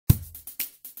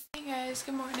Hey guys,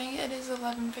 good morning. It is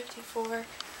 11:54.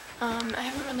 I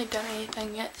haven't really done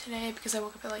anything yet today because I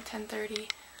woke up at like 10:30.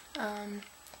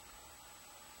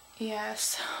 Yeah,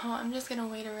 so I'm just gonna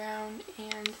wait around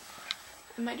and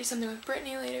I might do something with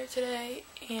Brittany later today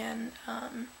and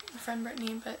my friend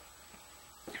Brittany, but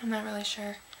I'm not really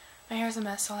sure. My hair's a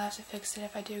mess, so I'll have to fix it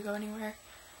if I do go anywhere.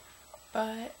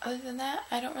 But other than that,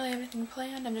 I don't really have anything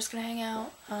planned. I'm just gonna hang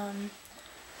out,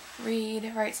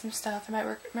 read, write some stuff. I might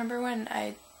work. Remember when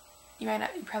you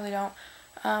probably don't,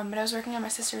 but I was working on my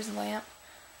sister's lamp,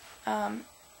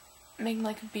 making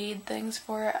like bead things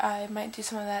for it. I might do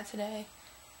some of that today.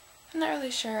 I'm not really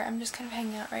sure. I'm just kind of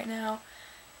hanging out right now,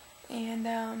 and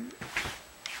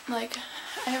like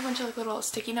I have a bunch of like little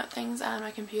sticky note things on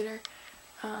my computer,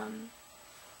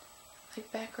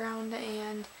 like background,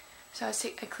 and so I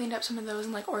cleaned up some of those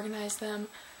and like organized them,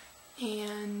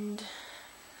 and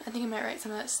I think I might write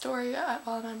some of that story while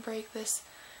I'm on break these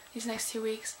next 2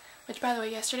 weeks. Which, by the way,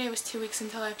 yesterday was 2 weeks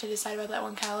until I have to decide about that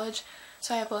one college,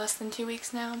 so I have less than 2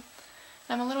 weeks now. And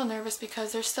I'm a little nervous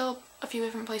because there's still a few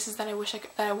different places that I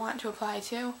want to apply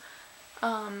to,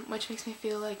 which makes me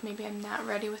feel like maybe I'm not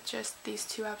ready with just these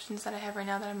two options that I have right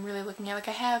now that I'm really looking at. Like,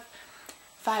 I have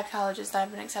 5 colleges that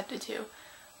I've been accepted to,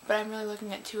 but I'm really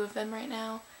looking at 2 of them right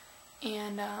now,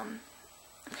 and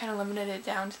I've kind of limited it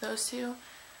down to those 2.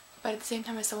 But at the same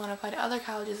time, I still want to apply to other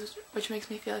colleges, which makes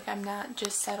me feel like I'm not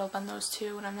just settled on those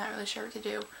 2, and I'm not really sure what to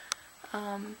do.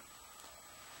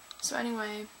 So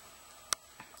anyway,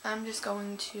 I'm just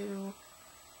going to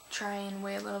try and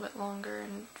wait a little bit longer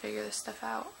and figure this stuff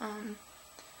out.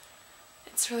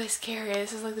 It's really scary.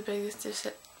 This is like the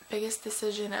biggest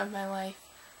decision of my life.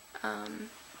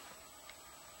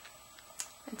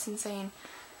 It's insane.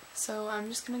 So I'm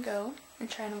just gonna go and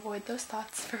try and avoid those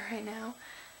thoughts for right now.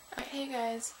 Hey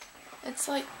guys, it's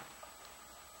like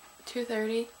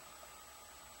 2:30.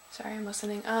 Sorry, I'm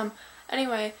listening.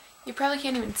 Anyway, you probably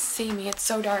can't even see me. It's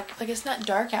so dark. Like, it's not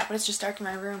dark out, but it's just dark in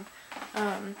my room.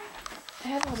 I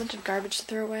have a whole bunch of garbage to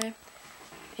throw away.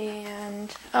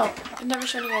 And, oh, I've never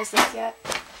shown you guys this yet.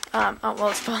 Oh,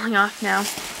 well, it's falling off now.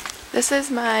 This is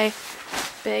my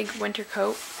big winter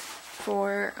coat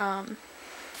for,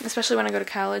 especially when I go to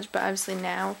college, but obviously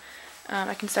now,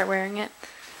 I can start wearing it.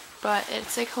 But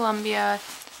it's a Columbia.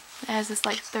 It has this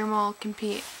like thermal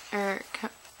comfort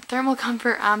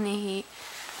Omni Heat,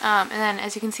 and then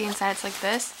as you can see inside it's like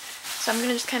this. So I'm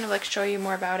gonna just kind of like show you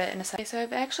more about it in a second. So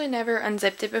I've actually never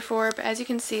unzipped it before, but as you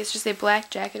can see it's just a black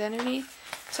jacket underneath.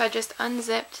 So I just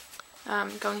unzipped,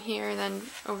 going here and then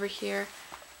over here,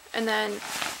 and then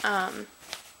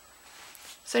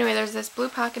so anyway, there's this blue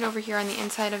pocket over here on the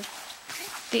inside of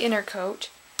the inner coat.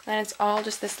 And it's all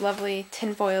just this lovely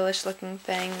tinfoil-ish looking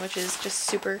thing, which is just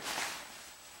super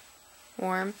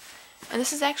warm. And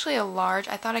this is actually a large.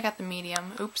 I thought I got the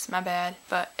medium. Oops, my bad.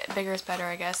 But bigger is better,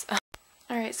 I guess.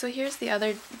 Alright, so here's the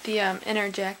inner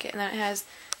jacket, and then it has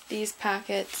these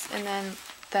pockets, and then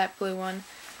that blue one.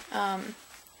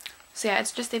 So yeah,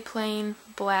 it's just a plain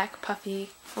black puffy,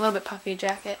 a little bit puffy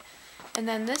jacket. And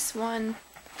then this one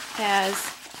has,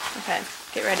 okay,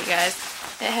 get ready guys.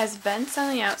 It has vents on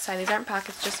the outside. These aren't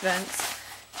pockets, just vents.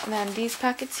 And then these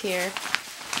pockets here.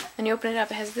 When you open it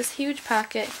up, it has this huge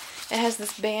pocket. It has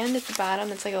this band at the bottom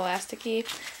that's like elasticy,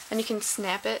 and you can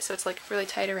snap it so it's like really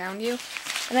tight around you.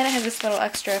 And then it has this little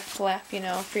extra flap, you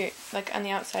know, for your, like on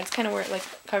the outside. It's kind of where it like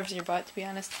covers your butt, to be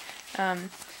honest. It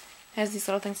has these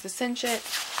little things to cinch it.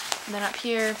 And then up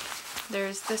here,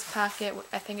 there's this pocket.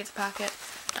 I think it's a pocket.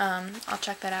 I'll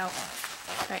check that out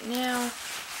right now.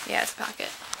 Yeah, it's a pocket.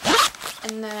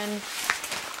 And then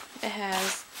it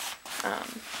has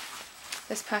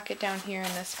this pocket down here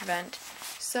and this vent.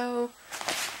 So,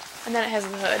 and then it has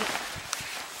the hood.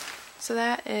 So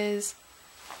that is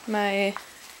my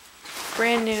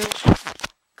brand new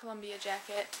Columbia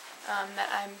jacket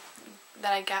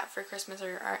that I got for Christmas,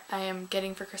 or I am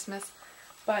getting for Christmas.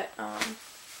 But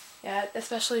yeah,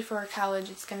 especially for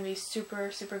college, it's gonna be super,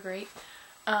 super great.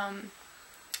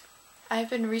 I've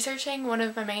been researching one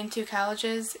of my main 2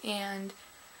 colleges, and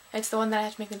it's the one that I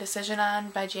have to make the decision on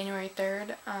by January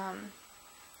 3rd.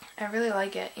 I really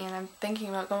like it, and I'm thinking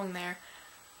about going there,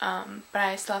 but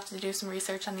I still have to do some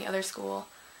research on the other school,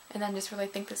 and then just really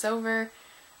think this over,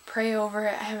 pray over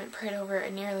it. I haven't prayed over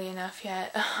it nearly enough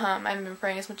yet. I haven't been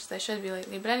praying as much as I should be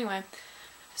lately, but anyway,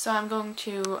 so I'm going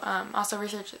to also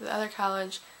research the other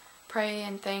college, pray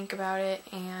and think about it,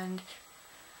 and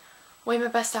weigh my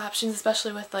best options,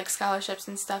 especially with like scholarships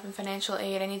and stuff and financial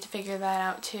aid. I need to figure that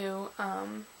out too,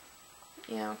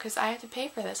 you know, because I have to pay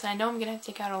for this, and I know I'm going to have to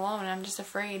take out a loan, and I'm just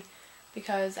afraid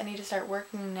because I need to start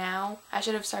working now. I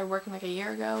should have started working like a year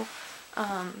ago,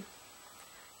 and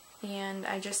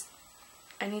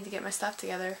I need to get my stuff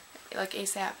together like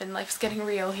ASAP, and life's getting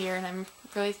real here and I'm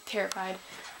really terrified.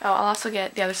 Oh, I'll also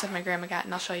get the other stuff my grandma got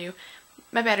and I'll show you.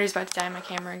 My battery's about to die on my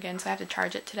camera again, so I have to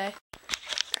charge it today.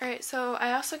 Alright, so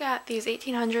I also got these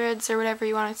 1800s or whatever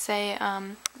you want to say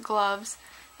gloves,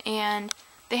 and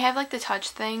they have like the touch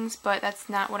things, but that's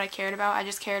not what I cared about. I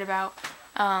just cared about,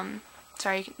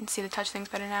 sorry, you can see the touch things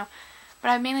better now, but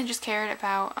I mainly just cared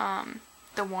about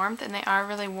the warmth, and they are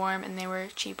really warm, and they were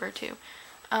cheaper too,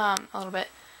 a little bit.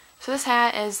 So this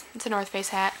hat it's a North Face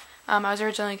hat. I was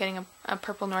originally getting a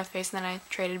purple North Face and then I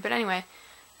traded, but anyway,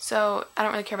 so I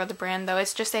don't really care about the brand though.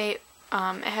 It's just it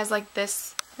has like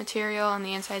this material on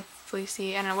the inside,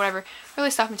 fleecy, I don't know, whatever,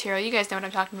 really soft material. You guys know what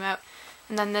I'm talking about.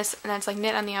 And then this, and it's like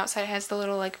knit on the outside. It has the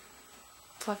little like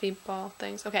fluffy ball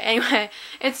things. Okay, anyway,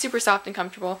 it's super soft and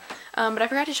comfortable. But I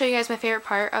forgot to show you guys my favorite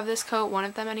part of this coat, one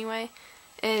of them anyway,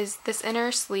 is this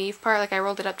inner sleeve part. Like I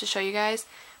rolled it up to show you guys,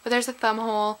 but there's a thumb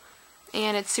hole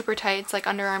and it's super tight. It's like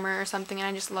Under Armour or something, and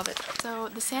I just love it. So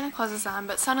the Santa Claus is on,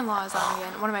 but Son-in-Law is on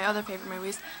again, one of my other favorite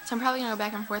movies. So I'm probably gonna go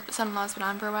back and forth, but Son-in-Law's been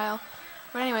on for a while.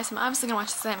 But anyway, so I'm obviously gonna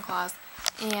watch the Santa Claus,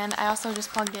 and I also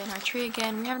just plugged in our tree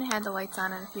again. We haven't had the lights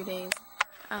on in a few days,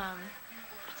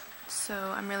 so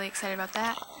I'm really excited about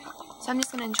that. So I'm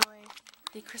just gonna enjoy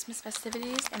the Christmas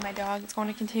festivities, and my dog is going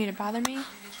to continue to bother me,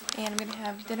 and I'm gonna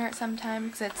have dinner at some time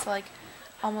because it's like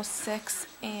almost 6,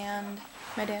 and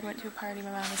my dad went to a party.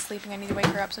 My mom is sleeping. I need to wake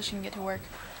her up so she can get to work.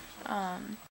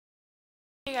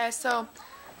 Hey guys, so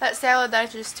that salad that I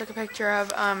just took a picture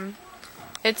of,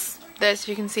 it's this, if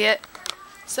you can see it.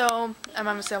 So I'm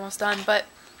obviously almost done, but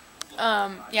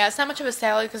yeah, it's not much of a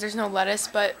salad because there's no lettuce,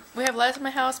 but we have lettuce in my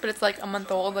house, but it's like a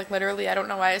month old, like literally. I don't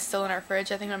know why it's still in our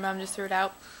fridge. I think my mom just threw it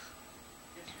out.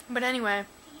 But anyway,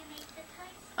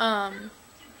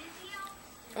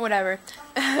 whatever.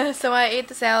 So I ate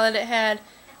the salad. It had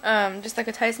just like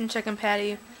a Tyson chicken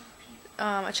patty,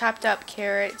 a chopped up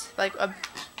carrot, like a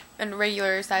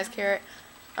regular sized carrot,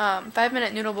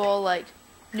 5-minute noodle bowl, like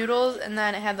noodles, and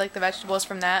then it had like the vegetables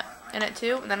from that in it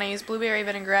too. And then I used blueberry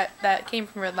vinaigrette that came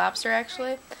from Red Lobster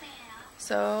actually.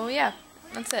 So yeah,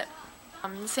 that's it.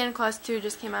 Santa Claus 2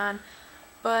 just came on,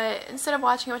 but instead of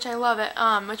watching it, which I love it,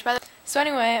 so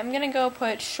anyway, I'm gonna go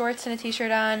put shorts and a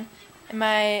t-shirt on and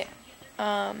my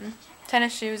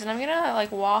tennis shoes, and I'm gonna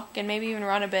like walk and maybe even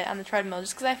run a bit on the treadmill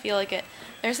just because I feel like it.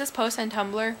 There's this post on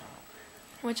Tumblr,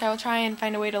 which I will try and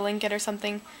find a way to link it or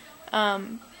something,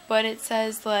 but it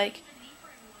says like,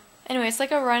 anyway, it's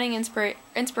like a running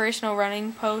inspirational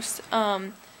running post,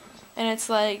 and it's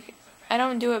like, I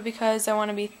don't do it because I want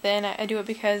to be thin. I do it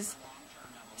because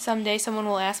someday someone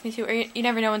will ask me to, or you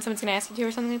never know when someone's going to ask you to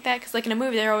or something like that, because like in a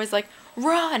movie they're always like,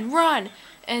 run, run,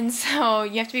 and so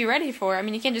you have to be ready for it. I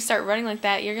mean, you can't just start running like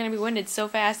that. You're going to be winded so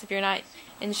fast if you're not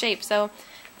in shape. So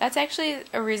that's actually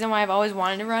a reason why I've always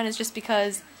wanted to run, is just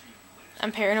because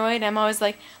I'm paranoid, and I'm always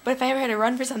like, but if I ever had to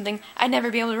run for something, I'd never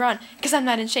be able to run because I'm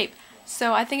not in shape.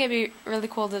 So I think it'd be really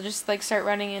cool to just like start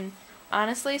running, and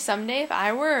honestly, someday if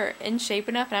I were in shape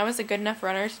enough and I was a good enough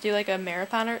runner to do like a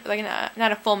marathon, or like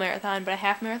not a full marathon, but a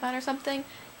half marathon or something,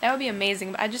 that would be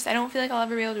amazing. But I don't feel like I'll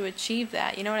ever be able to achieve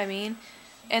that, you know what I mean?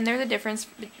 And there's a difference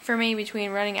for me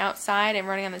between running outside and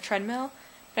running on the treadmill.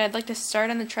 But I'd like to start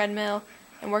on the treadmill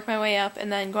and work my way up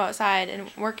and then go outside and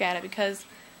work at it, because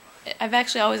I've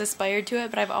actually always aspired to it,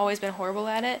 but I've always been horrible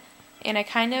at it. And I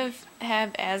kind of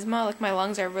have asthma, like my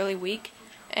lungs are really weak,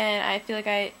 and I feel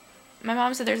like my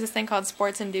mom said there's this thing called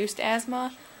sports-induced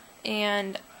asthma,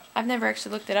 and I've never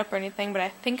actually looked it up or anything, but I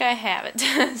think I have it.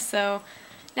 So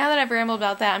now that I've rambled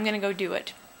about that, I'm going to go do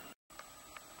it.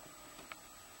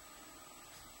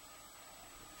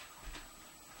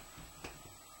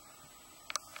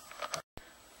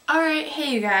 Alright,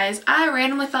 hey you guys, I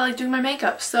randomly felt like doing my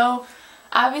makeup, so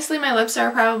obviously my lips are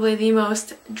probably the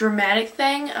most dramatic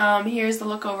thing. Here's the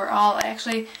look overall.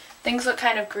 Actually, things look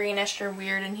kind of greenish or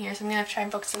weird in here, so I'm going to have to try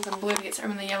and focus on some blue to get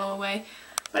some of the yellow away.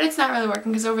 But it's not really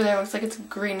working because over there it looks like it's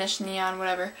greenish, neon,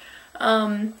 whatever.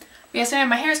 Yeah, so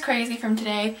my hair is crazy from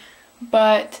today,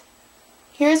 but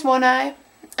here's one eye.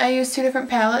 I used 2 different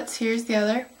palettes. Here's the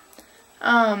other.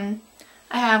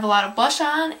 I have a lot of blush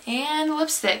on and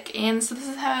lipstick, and so this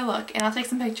is how I look. And I'll take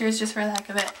some pictures just for the heck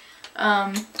of it.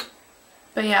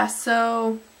 But yeah,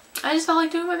 so I just felt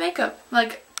like doing my makeup,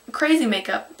 like crazy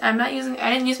makeup. I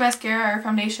didn't use mascara or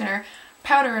foundation or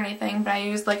powder or anything, but I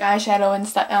used like eyeshadow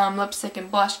and lipstick and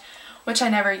blush, which I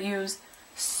never use.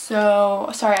 So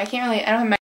sorry, I don't have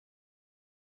my.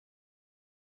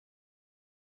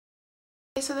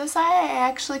 So this eye, I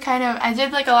actually I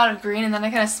did like a lot of green, and then I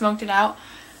kind of smoked it out.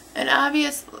 And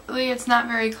obviously it's not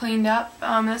very cleaned up.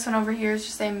 This one over here is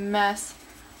just a mess.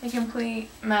 a complete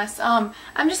mess. I'm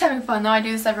just having fun though. I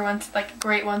do this every once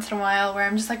in a while where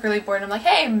I'm just like really bored and I'm like,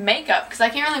 hey, makeup, because I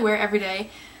can't really wear it every day.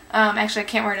 Actually I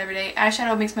can't wear it every day.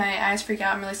 Eyeshadow makes my eyes freak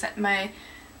out. My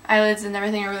eyelids and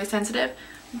everything are really sensitive.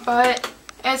 But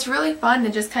it's really fun to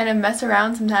just kind of mess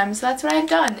around sometimes. So that's what I've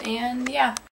done, and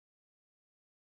yeah.